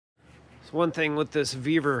One thing with this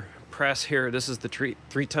Vevor press here, this is the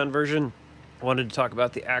 3-ton version. I wanted to talk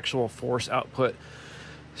about the actual force output.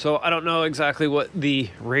 So I don't know exactly what the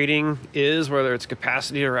rating is, whether it's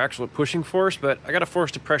capacity or actual pushing force, but I got a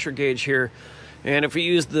force to pressure gauge here. And if we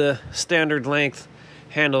use the standard length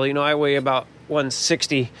handle, you know, I weigh about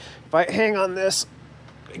 160. If I hang on this,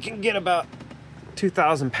 I can get about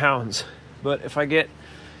 2,000 pounds. But if I get,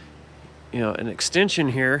 you know, an extension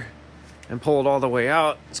here and pull it all the way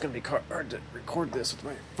out, it's going to be hard to record this with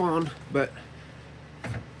my phone, but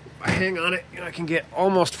if I hang on it, you know, I can get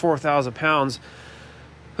almost 4,000 pounds.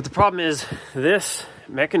 But the problem is this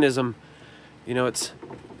mechanism, you know, it's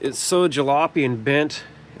so jalopy and bent,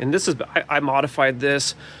 and this is, I modified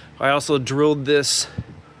this. I also drilled this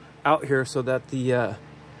out here so that the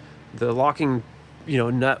locking, you know,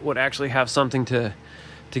 nut would actually have something to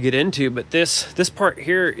get into. But this part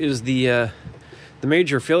here is the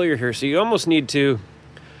major failure here. So you almost need to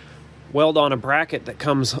weld on a bracket that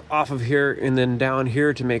comes off of here and then down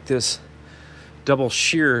here to make this double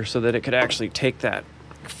shear so that it could actually take that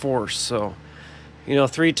force. So, you know,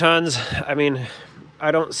 3 tons, I mean,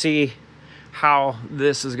 I don't see how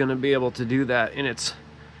this is going to be able to do that in its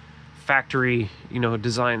factory, you know,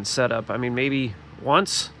 design setup. I mean, maybe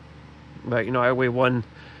once, but, you know, I weigh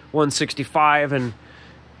 165, and,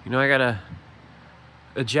 you know, I got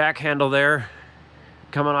a jack handle there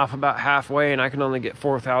coming off about halfway, and I can only get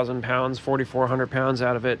 4,000 pounds, 4,400 pounds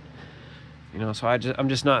out of it. You know, so I'm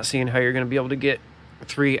just not seeing how you're going to be able to get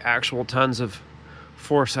 3 actual tons of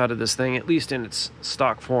force out of this thing, at least in its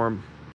stock form.